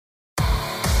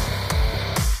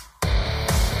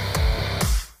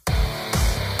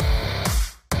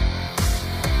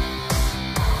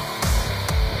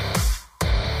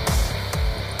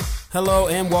Hello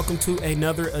and welcome to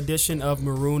another edition of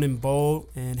Maroon and Bold,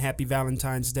 and happy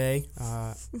Valentine's Day.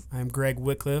 I'm Greg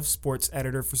Wycliffe, sports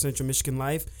editor for Central Michigan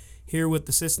Life, here with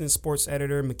assistant sports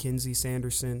editor Mackenzie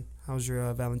Sanderson. How's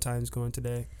your Valentine's going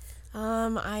today?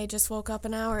 I just woke up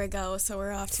an hour ago, so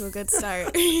we're off to a good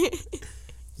start. Did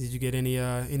you get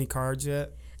any cards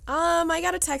yet? I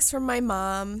got a text from my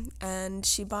mom, and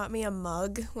she bought me a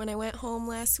mug when I went home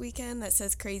last weekend that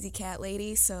says Crazy Cat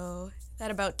Lady, so that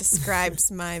about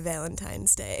describes my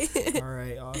Valentine's Day. All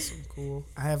right, awesome, cool.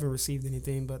 I haven't received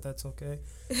anything, but that's okay.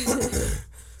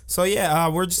 So,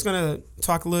 we're just going to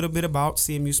talk a little bit about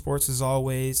CMU sports as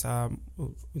always. We're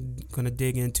going to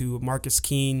dig into Marcus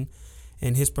Keene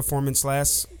and his performance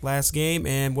last game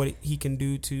and what he can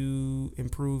do to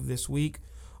improve this week.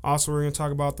 Also, we're going to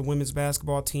talk about the women's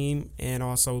basketball team and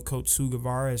also Coach Sue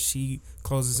Guevara as she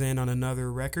closes in on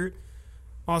another record.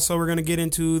 Also, we're going to get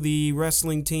into the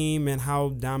wrestling team and how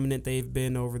dominant they've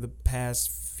been over the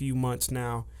past few months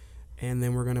now. And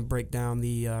then we're going to break down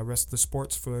the rest of the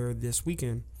sports for this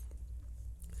weekend.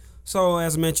 So,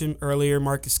 as I mentioned earlier,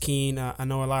 Marcus Keene, I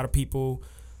know a lot of people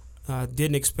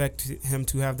didn't expect him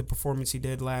to have the performance he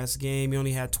did last game. He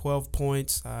only had 12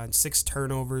 points and 6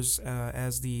 turnovers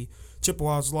as the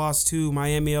Chippewas lost to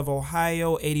Miami of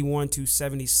Ohio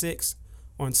 81-76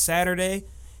 on Saturday.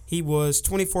 He was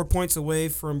 24 points away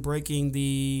from breaking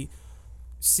the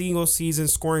single-season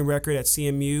scoring record at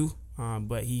CMU,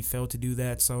 but he failed to do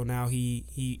that. So now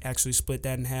he actually split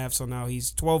that in half. So now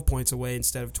he's 12 points away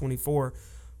instead of 24.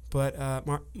 But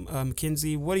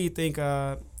Mackenzie, what do you think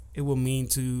it will mean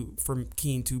for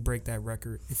Keene to break that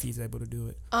record if he's able to do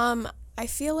it? I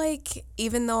feel like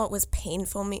even though it was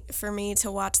painful for me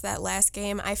to watch that last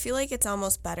game, I feel like it's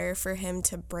almost better for him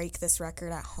to break this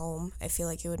record at home. I feel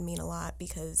like it would mean a lot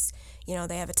because,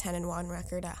 they have a 10-1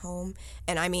 record at home.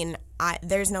 And,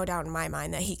 there's no doubt in my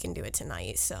mind that he can do it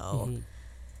tonight. So,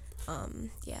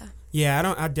 yeah.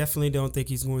 Yeah, I definitely don't think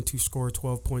he's going to score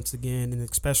 12 points again, and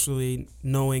especially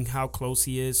knowing how close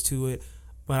he is to it.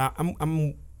 But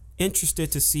I'm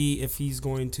interested to see if he's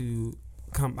going to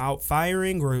come out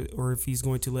firing or if he's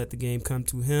going to let the game come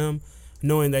to him,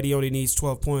 knowing that he only needs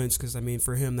 12 points because,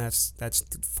 for him, that's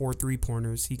 4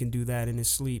 3-pointers. He can do that in his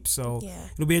sleep. So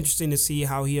It'll be interesting to see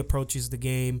how he approaches the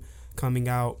game coming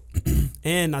out.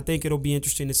 And I think it'll be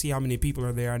interesting to see how many people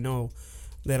are there. I know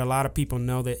that a lot of people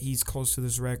know that he's close to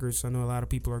this record, so I know a lot of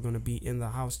people are going to be in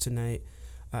the house tonight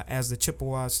as the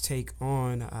Chippewas take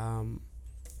on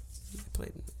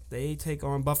they take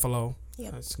on Buffalo.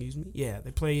 Yep. Yeah,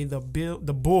 they play the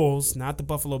Bulls, not the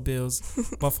Buffalo Bills,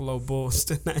 Buffalo Bulls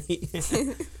tonight.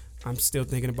 I'm still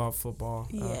thinking about football.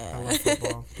 Yeah. I love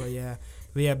football. But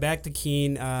yeah, back to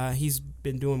Keene. He's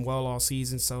been doing well all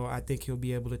season, so I think he'll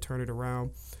be able to turn it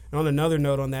around. And on another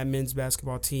note on that men's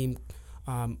basketball team,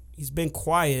 he's been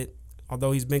quiet,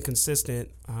 although he's been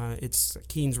consistent. It's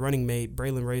Keene's running mate,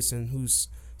 Braylon Rayson, who's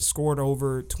scored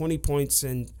over 20 points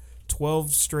in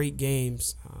 12 straight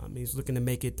games. He's looking to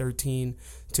make it 13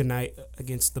 tonight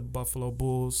against the Buffalo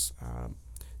Bulls.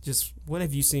 Just what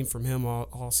have you seen from him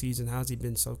all season? How's he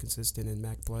been so consistent in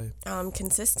MAC play?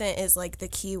 Consistent is like the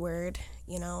key word,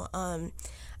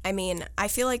 I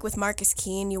feel like with Marcus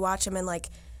Keene, you watch him and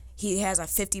he has a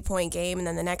 50-point game, and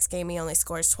then the next game he only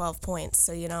scores 12 points.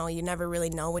 So, you never really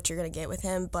know what you're going to get with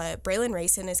him. But Braylon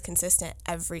Rayson is consistent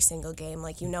every single game.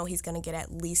 He's going to get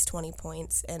at least 20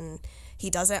 points, and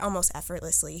he does it almost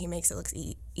effortlessly. He makes it look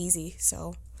easy.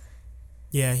 So,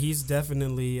 yeah, he's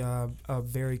definitely a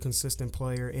very consistent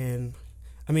player. And,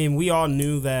 we all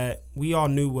knew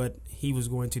what he was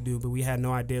going to do, but we had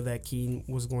no idea that Keene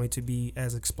was going to be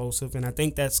as explosive. And I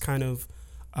think that's kind of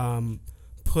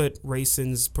put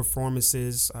Rayson's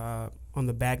performances on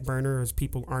the back burner as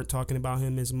people aren't talking about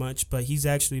him as much, but he's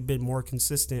actually been more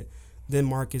consistent than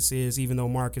Marcus is, even though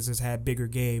Marcus has had bigger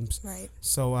games. Right.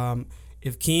 So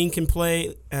if Keene can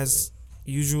play as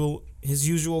his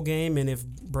usual game, and if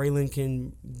Braylon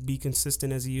can be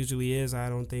consistent as he usually is, I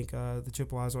don't think the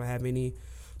Chippewas will have any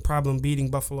problem beating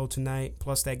Buffalo tonight.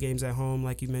 Plus that game's at home,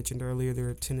 like you mentioned earlier,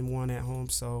 they're 10-1 at home,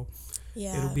 so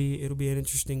yeah, it'll be an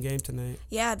interesting game tonight.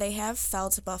 Yeah, they have fell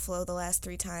to Buffalo the last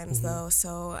 3 times though,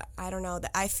 so I don't know.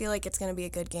 I feel like it's going to be a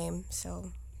good game. So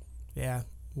yeah,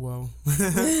 well,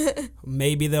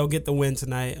 maybe they'll get the win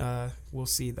tonight. We'll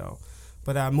see though.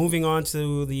 But moving on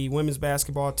to the women's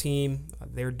basketball team,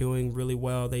 they're doing really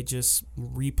well. They just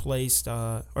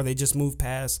they just moved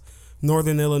past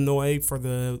Northern Illinois for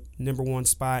the number 1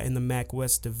 spot in the MAC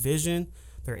West Division.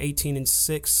 They're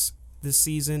 18-6 this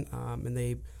season, and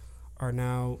they are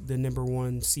now the number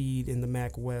 1 seed in the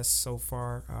MAC West so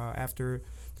far.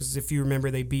 Because if you remember,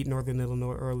 they beat Northern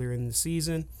Illinois earlier in the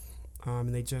season.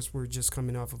 and they were just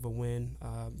coming off of a win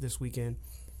this weekend.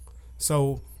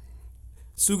 So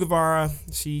Sugavara,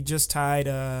 she just tied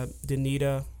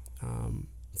Danita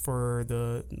for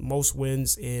the most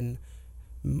wins in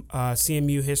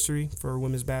CMU history for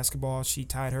women's basketball. She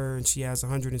tied her, and she has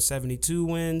 172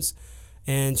 wins,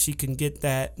 and she can get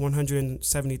that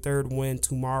 173rd win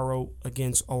tomorrow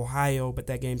against Ohio, but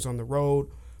that game's on the road.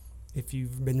 If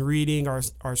you've been reading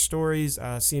our stories,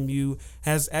 CMU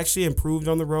has actually improved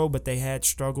on the road, but they had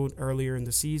struggled earlier in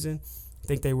the season. I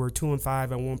think they were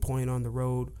 2-5 at one point on the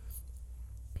road.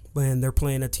 And they're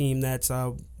playing a team that's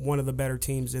one of the better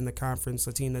teams in the conference,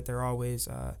 a team that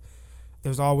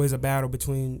there's always a battle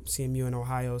between CMU and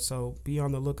Ohio. So be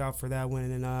on the lookout for that one.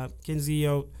 And Kenzie,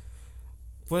 what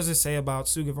does it say about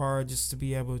Sugavara just to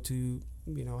be able to,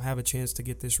 have a chance to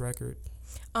get this record?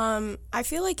 I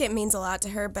feel like it means a lot to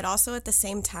her, but also at the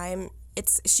same time,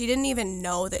 she didn't even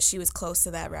know that she was close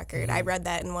to that record. I read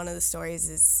that in one of the stories.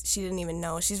 Is she didn't even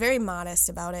know. She's very modest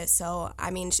about it. So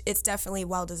I mean, it's definitely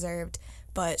well deserved,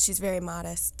 but she's very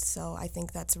modest. So I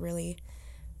think that's really,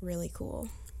 really cool.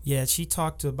 Yeah, she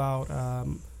talked about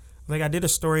I did a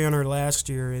story on her last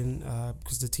year, and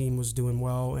because the team was doing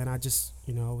well, and I just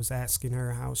was asking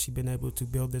her how she'd been able to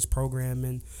build this program,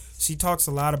 and she talks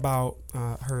a lot about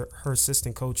her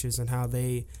assistant coaches and how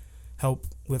they help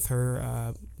with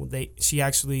her. She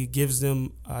actually gives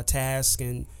them a task,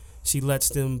 and she lets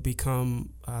them become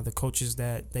the coaches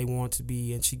that they want to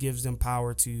be, and she gives them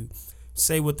power to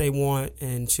say what they want,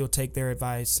 and she'll take their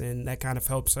advice, and that kind of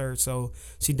helps her. So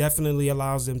she definitely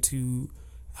allows them to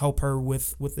help her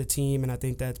with the team, and I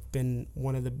think that's been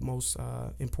one of the most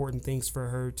important things for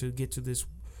her to get to this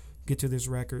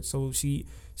record. So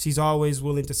she's always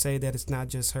willing to say that it's not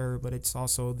just her, but it's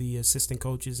also the assistant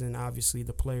coaches and obviously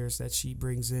the players that she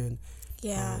brings in.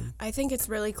 Yeah, I think it's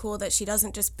really cool that she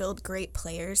doesn't just build great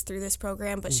players through this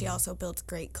program, but she also builds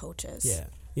great coaches.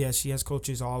 Yeah, she has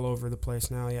coaches all over the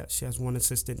place now. Yeah, she has one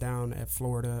assistant down at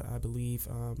Florida, I believe,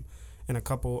 and a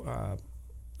couple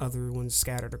other ones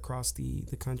scattered across the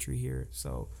country here.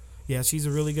 So, yeah, she's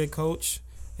a really good coach,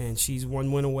 and she's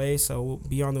one win away. So we'll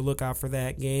be on the lookout for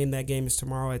that game. That game is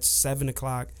tomorrow at 7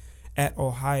 o'clock at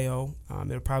Ohio.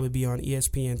 It'll probably be on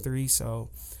ESPN3. So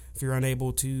if you're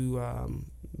unable to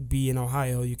be in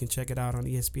Ohio, you can check it out on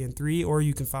ESPN3, or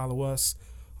you can follow us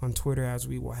on Twitter, as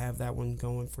we will have that one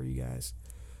going for you guys.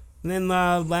 And then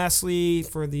lastly,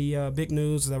 for the big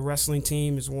news, the wrestling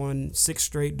team has won 6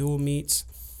 straight dual meets.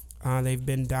 They've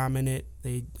been dominant.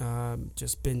 They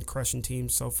just been crushing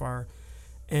teams so far.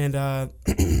 And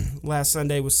last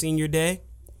Sunday was senior day.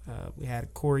 We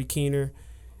had Corey Keener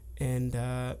and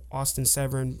Austin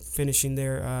Severn finishing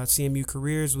their CMU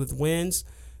careers with wins.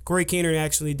 Corey Keener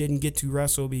actually didn't get to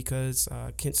wrestle because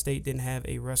Kent State didn't have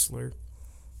a wrestler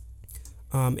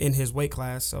in his weight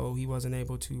class, so he wasn't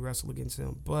able to wrestle against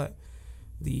him. But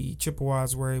the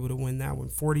Chippewas were able to win that one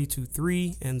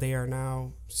 40-3, and they are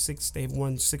now 6. They've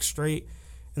won 6 straight,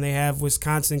 and they have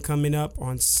Wisconsin coming up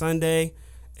on Sunday,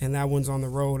 and that one's on the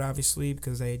road, obviously,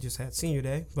 because they just had senior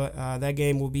day. But that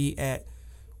game will be at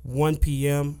 1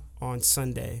 p.m. on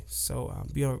Sunday, so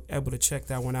be able to check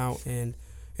that one out. And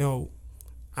I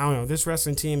don't know, this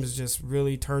wrestling team has just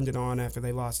really turned it on after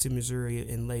they lost to Missouri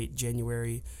in late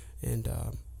January. And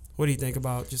what do you think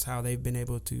about just how they've been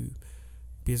able to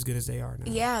be as good as they are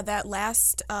now? Yeah, that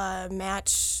last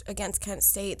match against Kent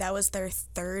State, that was their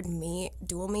 3rd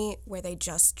dual meet, where they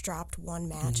just dropped 1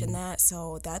 match in that.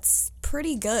 So that's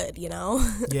pretty good,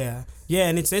 Yeah,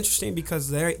 and it's interesting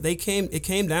because it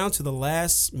came down to the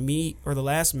last meet or the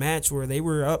last match where they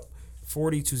were up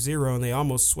 40-0, and they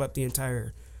almost swept the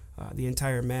entire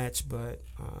match. But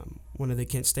one of the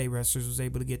Kent State wrestlers was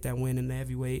able to get that win in the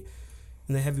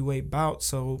heavyweight bout.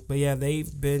 So, but yeah,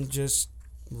 they've been just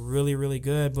really, really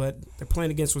good. But they're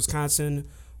playing against Wisconsin,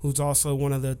 who's also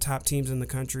one of the top teams in the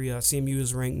country. CMU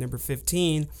is ranked number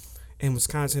 15, and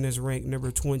Wisconsin is ranked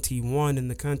number 21 in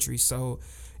the country. So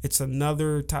it's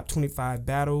another top 25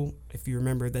 battle. If you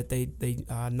remember that they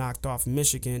knocked off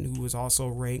Michigan, who was also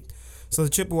ranked. So the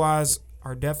Chippewas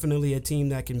are definitely a team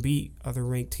that can beat other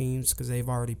ranked teams because they've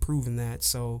already proven that.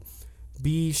 So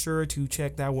be sure to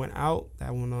check that one out.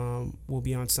 That one will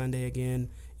be on Sunday again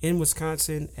in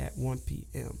Wisconsin at 1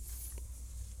 p.m.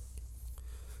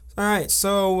 All right,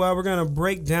 so we're going to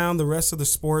break down the rest of the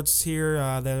sports here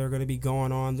that are going to be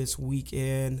going on this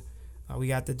weekend. We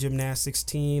got the gymnastics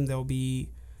team. They'll be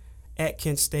at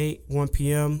Kent State, 1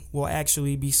 p.m. We'll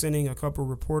actually be sending a couple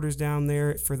reporters down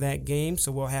there for that game,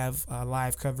 so we'll have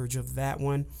live coverage of that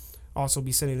one. Also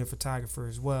be sending a photographer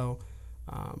as well.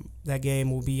 That game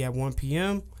will be at 1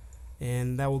 p.m.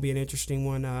 and that will be an interesting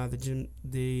one.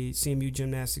 The CMU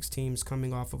gymnastics team's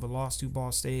coming off of a loss to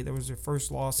Ball State. That was their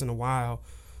first loss in a while.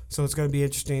 So it's going to be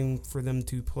interesting for them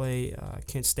to play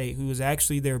Kent State, who is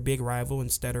actually their big rival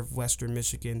instead of Western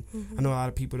Michigan. Mm-hmm. I know a lot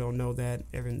of people don't know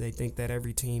that. They think that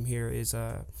every team here is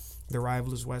their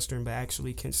rival is Western, but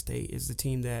actually Kent State is the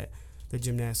team that the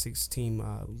gymnastics team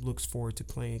looks forward to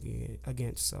playing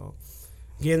against. So,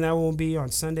 again, that will be on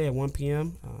Sunday at 1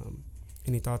 p.m.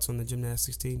 Any thoughts on the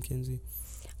gymnastics team, Kenzie?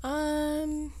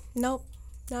 Nope,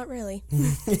 not really.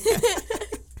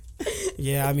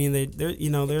 Yeah, I mean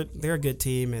they're a good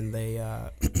team, and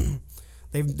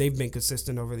they've been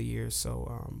consistent over the years.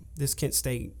 So this Kent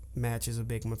State match is a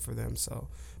big one for them. So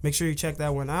make sure you check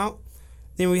that one out.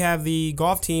 Then we have the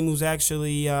golf team, who's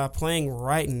actually playing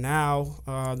right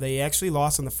now. They actually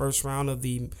lost in the first round of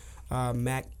the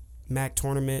MAC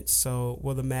tournament.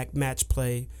 The MAC match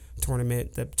play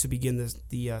tournament to begin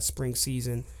the spring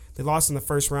season. They lost in the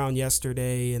first round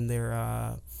yesterday, and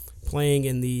they're playing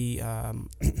in the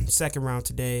second round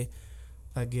today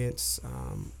against,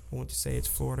 I want to say it's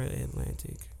Florida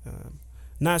Atlantic.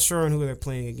 Not sure on who they're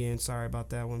playing again. Sorry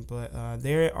about that one. But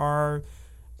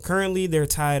currently they're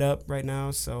tied up right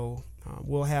now. So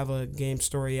we'll have a game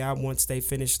story out once they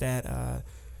finish that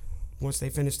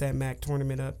MAC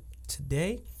tournament up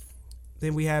today.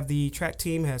 Then we have the track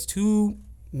team has 2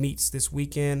 meets this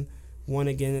weekend. One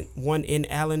in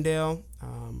Allendale.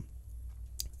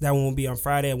 That one will be on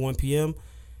Friday at 1 p.m.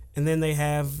 And then they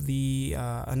have the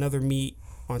another meet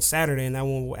on Saturday, and that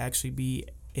one will actually be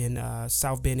in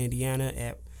South Bend, Indiana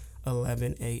at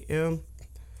 11 a.m.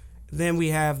 Then we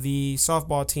have the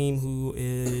softball team who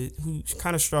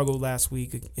kind of struggled last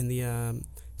week in the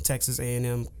Texas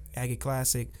A&M Aggie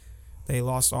Classic. They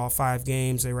lost all 5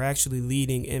 games. They were actually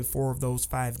leading in 4 of those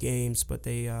 5 games, but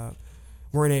they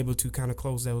weren't able to kind of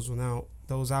close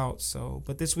those out. So,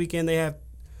 but this weekend they have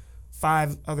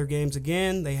 5 other games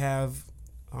again. They have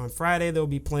on Friday they'll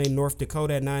be playing North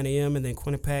Dakota at 9 a.m. and then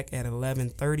Quinnipiac at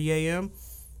 11:30 a.m.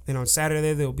 Then on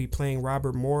Saturday they'll be playing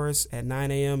Robert Morris at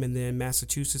 9 a.m. and then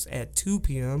Massachusetts at 2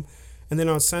 p.m. And then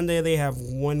on Sunday they have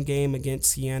 1 game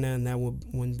against Siena, and that will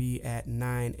be at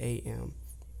 9 a.m.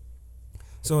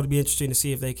 So it'll be interesting to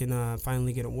see if they can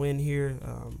finally get a win here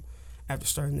after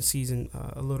starting the season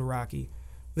a little rocky.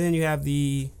 Then you have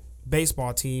the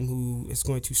baseball team, who is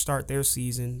going to start their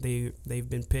season. They've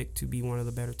been picked to be one of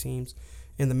the better teams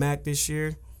in the MAC this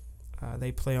year.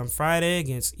 They play on Friday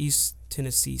against East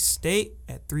Tennessee State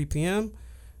at 3 p.m.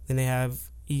 Then they have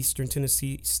Eastern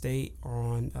Tennessee State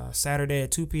on Saturday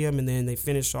at 2 p.m. and then they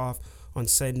finish off on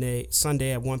Sunday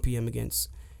at 1 p.m. against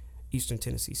Eastern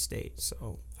Tennessee State.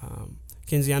 So,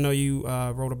 Kenzie, I know you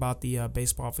wrote about the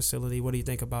baseball facility. What do you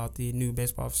think about the new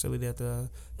baseball facility that the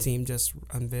team just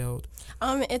unveiled?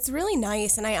 It's really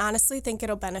nice, and I honestly think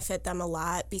it'll benefit them a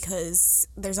lot because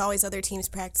there's always other teams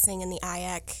practicing in the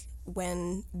IAC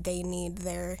when they need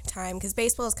their time, because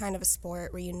baseball is kind of a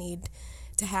sport where you need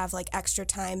to have like extra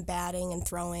time batting and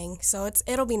throwing. So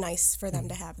it'll be nice for them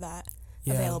to have that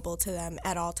available to them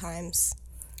at all times.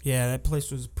 Yeah, that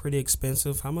place was pretty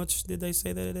expensive. How much did they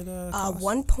say that it cost?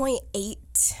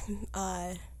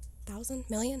 1.8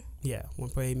 million. Yeah,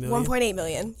 1.8 million. 1.8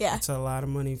 million. Yeah, that's a lot of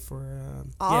money for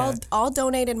all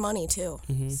donated money too.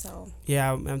 Mm-hmm. So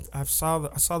yeah, I saw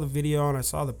the video and I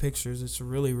saw the pictures. It's a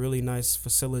really, really nice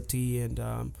facility, and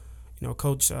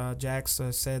Coach Jax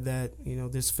said that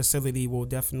this facility will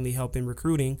definitely help in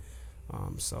recruiting.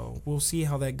 So we'll see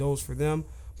how that goes for them.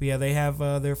 But yeah, they have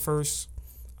their first.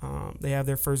 They have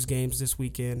their first games this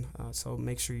weekend, so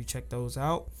make sure you check those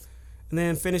out. And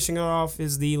then finishing it off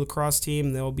is the lacrosse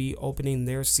team. They'll be opening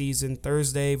their season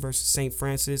Thursday versus St.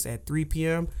 Francis at 3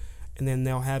 p.m. And then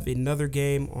they'll have another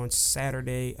game on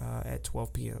Saturday at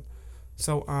 12 p.m.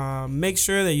 So make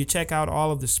sure that you check out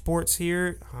all of the sports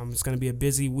here. It's going to be a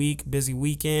busy week, busy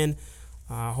weekend.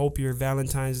 Hope your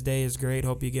Valentine's Day is great.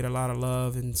 Hope you get a lot of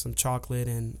love and some chocolate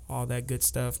and all that good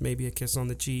stuff. Maybe a kiss on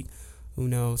the cheek. Who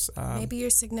knows? Maybe your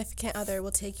significant other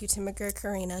will take you to McGurk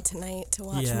Arena tonight to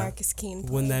watch Marcus Keene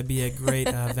play. Wouldn't that be a great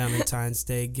Valentine's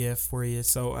Day gift for you?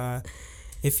 So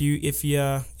if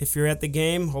you're at the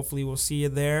game, hopefully we'll see you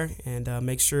there. And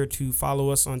make sure to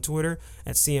follow us on Twitter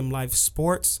at CM Life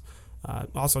Sports.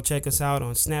 Also check us out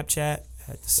on Snapchat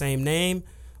at the same name.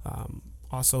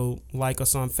 Also like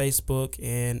us on Facebook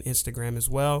and Instagram as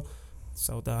well.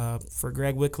 So for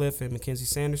Greg Whitcliffe and Mackenzie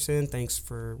Sanderson, thanks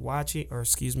for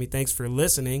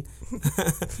listening.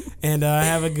 And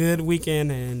have a good weekend,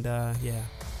 and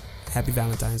happy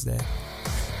Valentine's Day.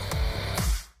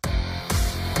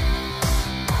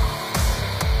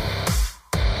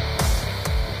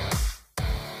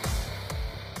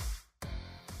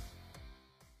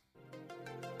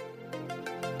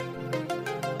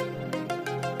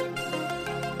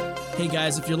 Hey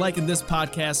guys, if you're liking this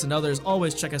podcast and others,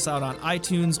 always check us out on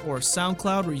iTunes or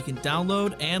SoundCloud, where you can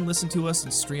download and listen to us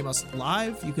and stream us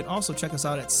live. You can also check us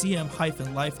out at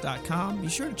cm-life.com. Be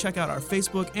sure to check out our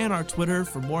Facebook and our Twitter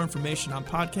for more information on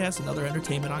podcasts and other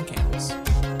entertainment on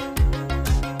campus.